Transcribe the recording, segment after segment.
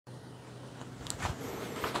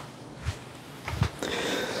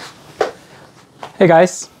Hey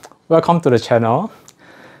guys, welcome to the channel.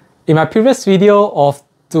 In my previous video of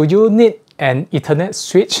do you need an Ethernet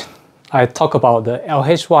switch, I talked about the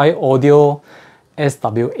LHY Audio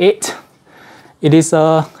SW-6. It is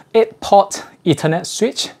a 8-port Ethernet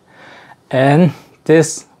switch and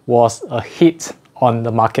this was a hit on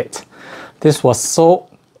the market. This was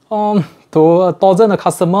sold to a dozen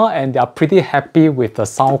customers and they are pretty happy with the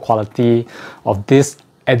sound quality of this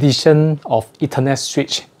addition of Ethernet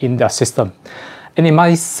switch in their system. And in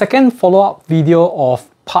my second follow-up video of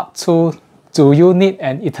part 2, do you need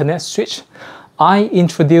an Ethernet switch? I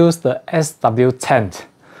introduced the SW-10.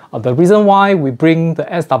 The reason why we bring the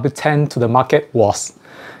SW-10 to the market was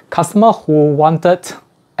customers who wanted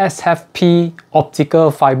SFP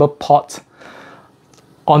optical fiber port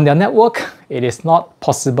on their network. It is not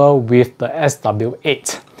possible with the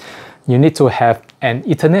SW-8. You need to have an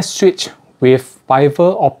Ethernet switch with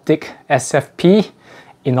fiber optic SFP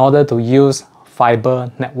in order to use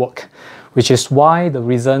fiber network, which is why the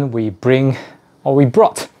reason we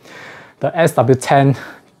brought the SW-10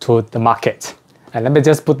 to the market. And let me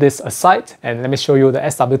just put this aside and let me show you the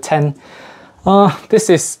SW-10. This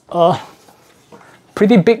is a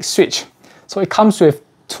pretty big switch. So it comes with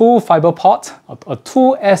 2 fiber ports, a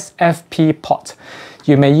 2 SFP port.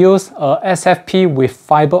 You may use a SFP with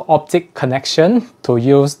fiber optic connection to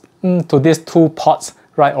use to these 2 ports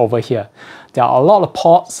right over here. There are a lot of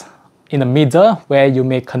ports in the middle where you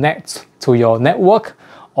may connect to your network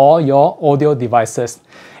or your audio devices.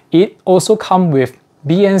 It also comes with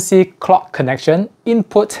BNC clock connection,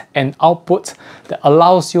 input and output, that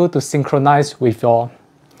allows you to synchronize with your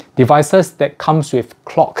devices that comes with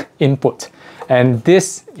clock input. And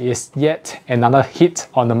this is yet another hit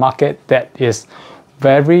on the market that is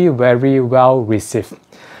very well received.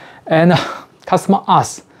 And customer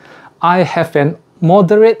asks, I have an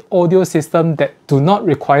moderate audio system that do not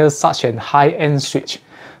require such a high-end switch.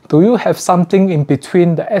 Do you have something in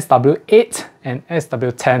between the SW-8 and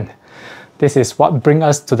SW-10? This is what brings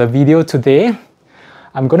us to the video today.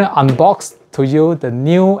 I'm going to unbox to you the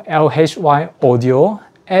new LHY Audio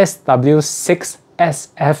SW-6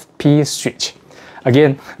 SFP switch.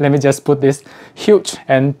 Again, let me just put this huge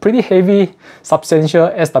and pretty heavy substantial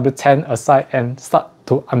SW-10 aside and start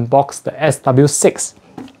to unbox the SW-6.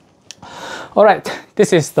 Alright,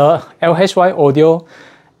 this is the LHY Audio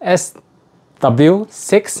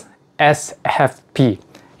SW-6 SFP.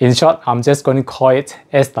 In short, I'm just going to call it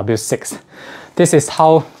SW-6. This is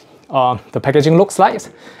how the packaging looks like.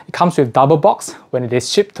 It comes with double box when it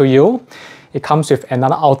is shipped to you. It comes with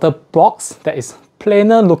another outer box that is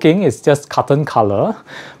plainer looking, it's just cotton color.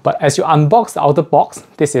 But as you unbox the outer box,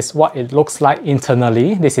 this is what it looks like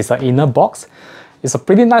internally. This is the inner box. It's a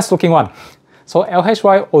pretty nice looking one. So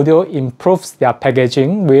LHY Audio improves their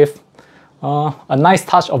packaging with a nice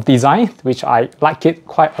touch of design, which I like it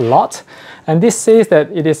quite a lot. And this says that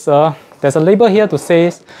it is there's a label here to say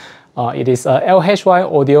it is a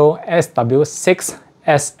LHY Audio SW-6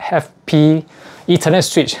 SFP Ethernet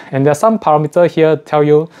switch. And there's some parameter here tell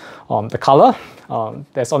you the color.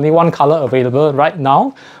 There's only one color available right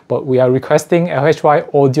now, but we are requesting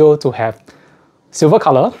LHY Audio to have silver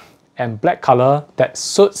color and black color that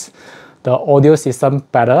suits the audio system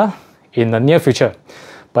better in the near future.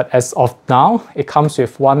 But as of now, it comes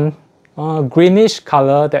with one greenish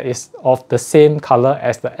color that is of the same color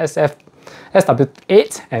as the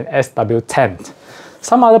SW-8 and SW-10.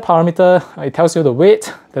 Some other parameter, it tells you the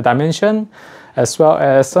weight, the dimension, as well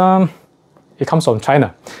as it comes from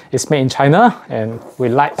China. It's made in China and we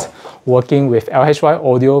liked working with LHY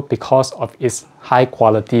Audio because of its high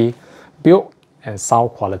quality build and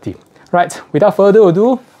sound quality. Right, without further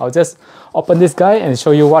ado, I'll just open this guy and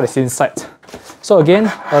show you what is inside. So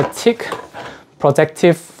again, a thick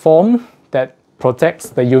protective foam that protects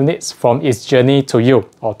the units from its journey to you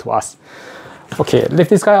or to us. Okay, lift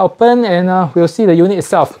this guy open and we'll see the unit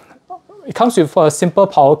itself. It comes with a simple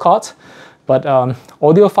power cord, but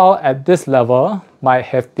audiophile at this level might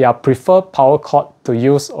have their preferred power cord to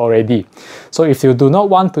use already. So if you do not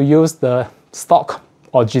want to use the stock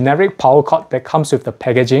or generic power cord that comes with the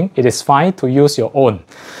packaging, it is fine to use your own.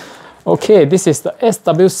 Okay, this is the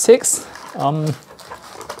SW-6.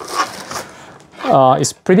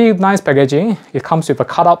 It's pretty nice packaging. It comes with a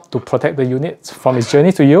cutout to protect the unit from its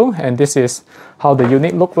journey to you, and this is how the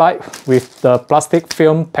unit look like with the plastic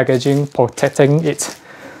film packaging protecting it.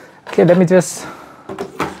 Okay, let me just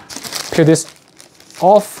peel this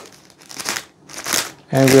off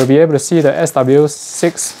and we'll be able to see the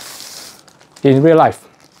SW-6 in real life.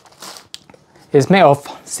 It's made of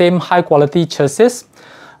same high quality chassis.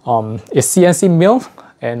 It's CNC milled,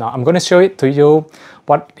 and I'm going to show it to you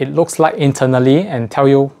what it looks like internally and tell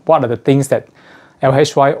you what are the things that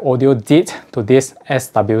LHY audio did to this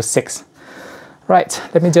SW-6. Right,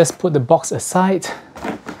 let me just put the box aside.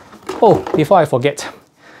 Oh, before I forget,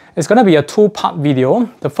 it's going to be a two-part video.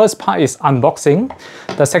 The first part is unboxing.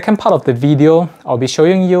 The second part of the video, I'll be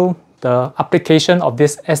showing you the application of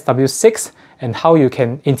this SW-6 and how you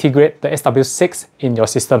can integrate the SW-6 in your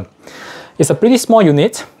system. It's a pretty small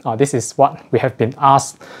unit. This is what we have been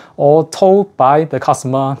asked or told by the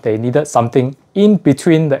customer. They needed something in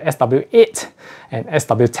between the SW-8 and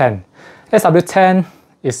SW-10. SW-10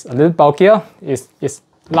 is a little bulkier, it's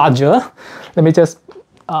larger. Let me just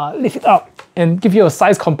lift it up and give you a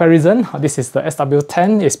size comparison. This is the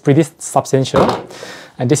SW-10, it's pretty substantial.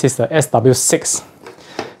 And this is the SW-6.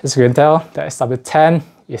 As you can tell, the SW-10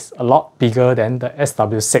 is a lot bigger than the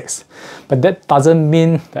SW-6. But that doesn't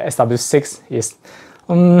mean the SW-6 is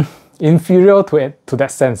inferior to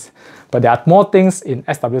that sense. But there are more things in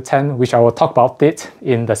SW-10 which I will talk about it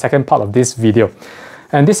in the second part of this video.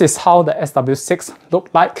 And this is how the SW-6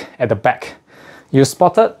 looked like at the back. You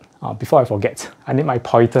spotted, before I forget, I need my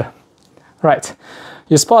pointer. Right,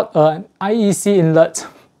 you spot an IEC inlet,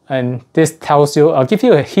 and this tells you, I'll give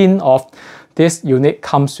you a hint of this unit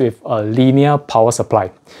comes with a linear power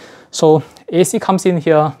supply. So AC comes in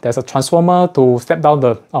here, there's a transformer to step down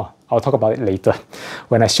the, I'll talk about it later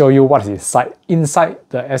when I show you what is inside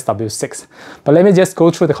the SW-6. But let me just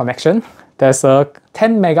go through the connection. There's a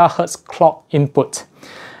 10 MHz clock input.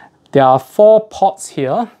 There are 4 ports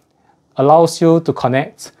here, allows you to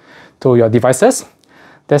connect to your devices.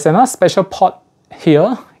 There's another special port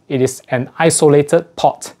here. It is an isolated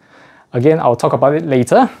port. Again, I'll talk about it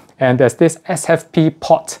later. And there's this SFP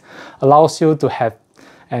port, allows you to have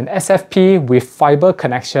an SFP with fiber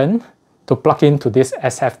connection to plug into this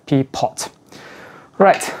SFP port.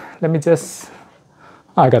 Right, let me just,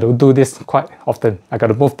 I got to do this quite often. I got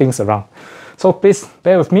to move things around. So please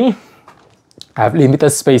bear with me. I have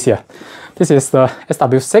limited space here. This is the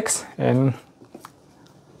SW-6, and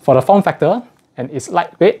for the form factor, and it's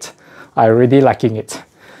lightweight, I'm really liking it.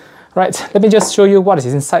 Right, let me just show you what is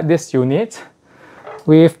inside this unit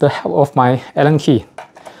with the help of my Allen key.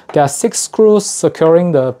 There are 6 screws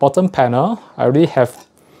securing the bottom panel. I already have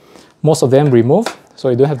most of them removed, so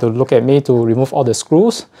you don't have to look at me to remove all the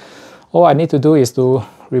screws. All I need to do is to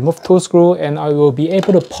remove 2 screws, and I will be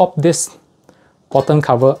able to pop this bottom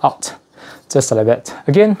cover out, just like that.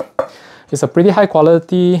 Again, it's a pretty high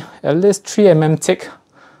quality, at least 3 mm thick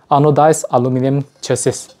anodized aluminum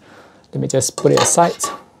chassis. Let me just put it aside.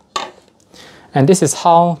 And this is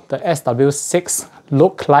how the SW-6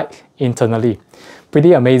 look like internally.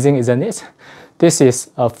 Pretty amazing, isn't it? This is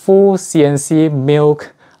a full CNC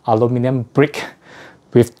milled aluminum brick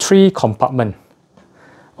with 3 compartments.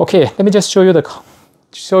 Okay, let me just show you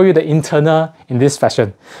the internal in this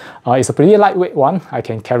fashion. It's a pretty lightweight one. I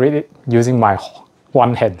can carry it using my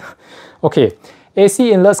one hand. Okay,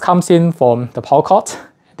 AC inlets comes in from the power cord.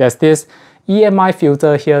 There's this EMI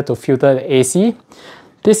filter here to filter the AC.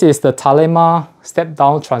 This is the Talema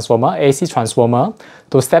step-down transformer, AC transformer,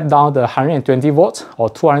 to step down the 120 volts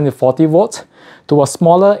or 240 volts to a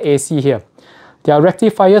smaller AC here. There are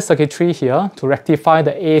rectifier circuitry here to rectify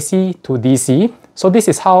the AC to DC. So this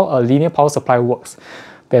is how a linear power supply works.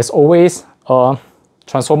 There's always a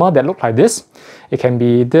transformer that looks like this. It can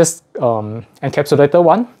be this encapsulated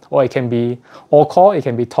one, or it can be all-core, it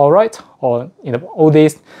can be toroid, or in the old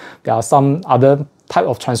days, there are some other type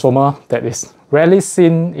of transformer that is rarely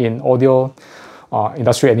seen in audio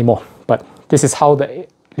industry anymore. But this is how the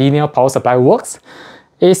linear power supply works.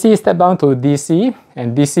 AC step down to DC,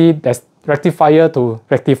 and DC, there's rectifier to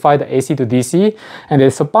rectify the AC to DC, and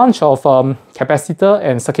there's a bunch of capacitor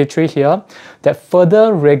and circuitry here that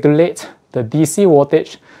further regulate the DC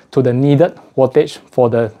voltage to the needed voltage for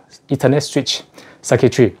the Ethernet switch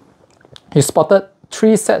circuitry. You spotted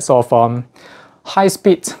 3 sets of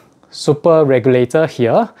high-speed super regulator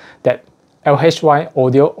here that LHY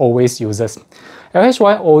audio always uses.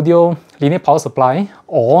 LHY audio linear power supply,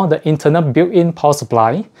 or the internal built-in power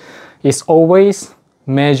supply, is always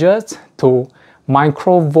measured to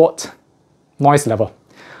microvolt noise level.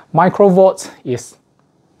 Microvolt is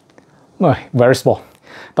very small.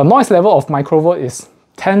 The noise level of microvolt is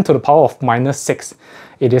 10 to the power of -6.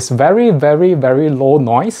 It is very, very, very low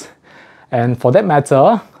noise. And for that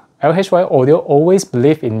matter, LHY audio always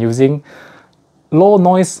believe in using low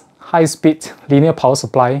noise, high speed linear power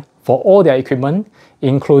supply for all their equipment,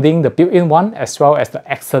 including the built-in one as well as the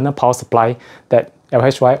external power supply that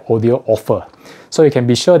LHY audio offer. So you can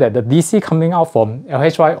be sure that the DC coming out from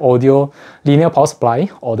LHY audio linear power supply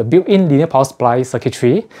or the built-in linear power supply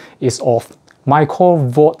circuitry is of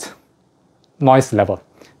microvolt noise level.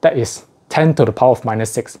 That is 10 to the power of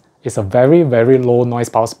 -6. is a very, very low noise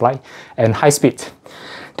power supply and high speed.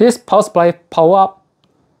 This power supply power up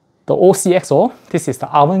the OCXO. This is the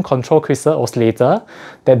oven control crystal oscillator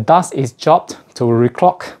that does its job to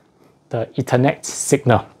reclock the Ethernet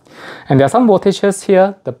signal. And there are some voltages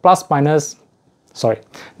here, the plus minus, sorry,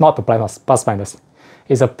 not the plus minus.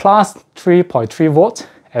 It's a plus 3.3 volt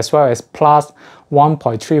as well as plus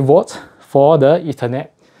 1.3 volt for the Ethernet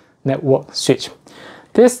network switch.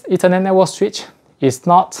 This Ethernet network switch is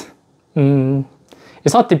not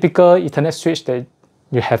it's not typical Ethernet switch that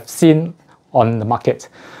you have seen on the market.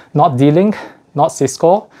 Not D-Link, not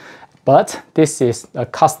Cisco, but this is a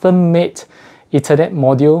custom-made Ethernet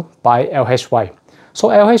module by LHY. So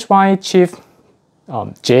LHY chief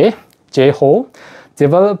J Ho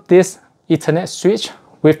developed this Ethernet switch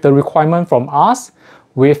with the requirement from us,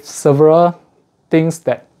 with several things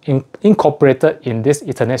that incorporated in this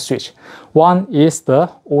Ethernet switch. One is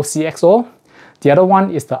the OCXO, the other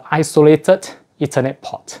one is the isolated Ethernet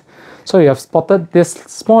port. So you have spotted this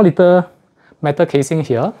small little metal casing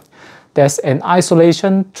here. There's an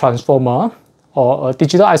isolation transformer or a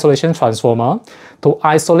digital isolation transformer to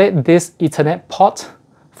isolate this Ethernet port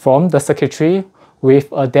from the circuitry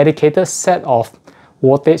with a dedicated set of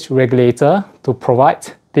voltage regulator to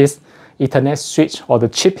provide this Ethernet switch or the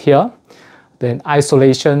chip here, then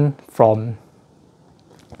isolation from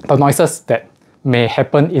the noises that may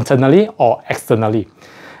happen internally or externally.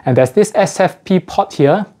 And there's this SFP port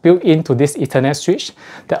here built into this Ethernet switch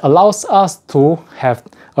that allows us to have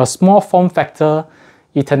a small form factor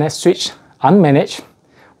Ethernet switch unmanaged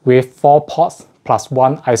with 4 ports plus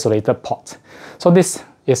 1 isolated port. So this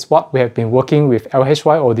is what we have been working with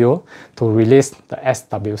LHY Audio to release the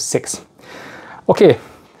SW-6. Okay,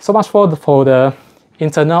 so much for the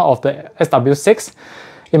internal of the SW-6.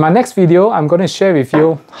 In my next video, I'm going to share with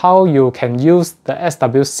you how you can use the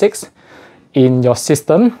SW-6 in your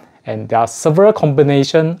system, and there are several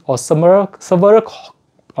combinations or several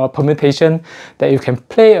permutation that you can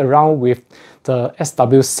play around with the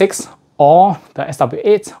SW-6 or the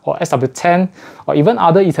SW-8 or SW-10 or even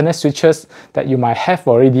other Ethernet switches that you might have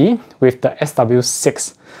already with the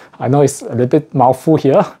SW-6. I know it's a little bit mouthful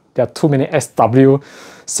here. There are too many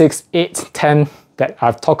SW-6, 8, 10 that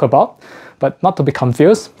I've talked about, but not to be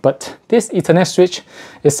confused. But this Ethernet switch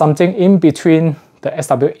is something in between the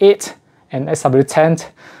SW-8 and SW-10,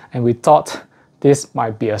 and we thought this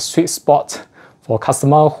might be a sweet spot for a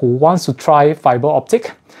customer who wants to try fiber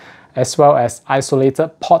optic as well as isolated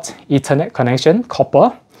port Ethernet connection,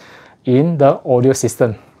 copper, in the audio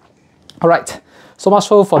system. Alright, so much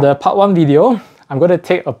for the part 1 video. I'm going to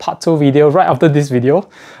take a part 2 video right after this video.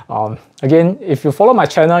 Again, if you follow my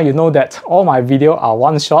channel, you know that all my videos are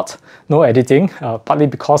one shot, no editing, partly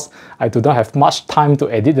because I do not have much time to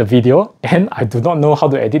edit the video and I do not know how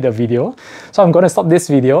to edit the video. So I'm going to stop this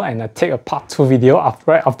video and take a part 2 video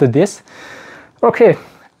right after this. Okay,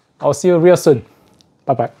 I'll see you real soon.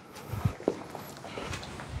 Bye bye.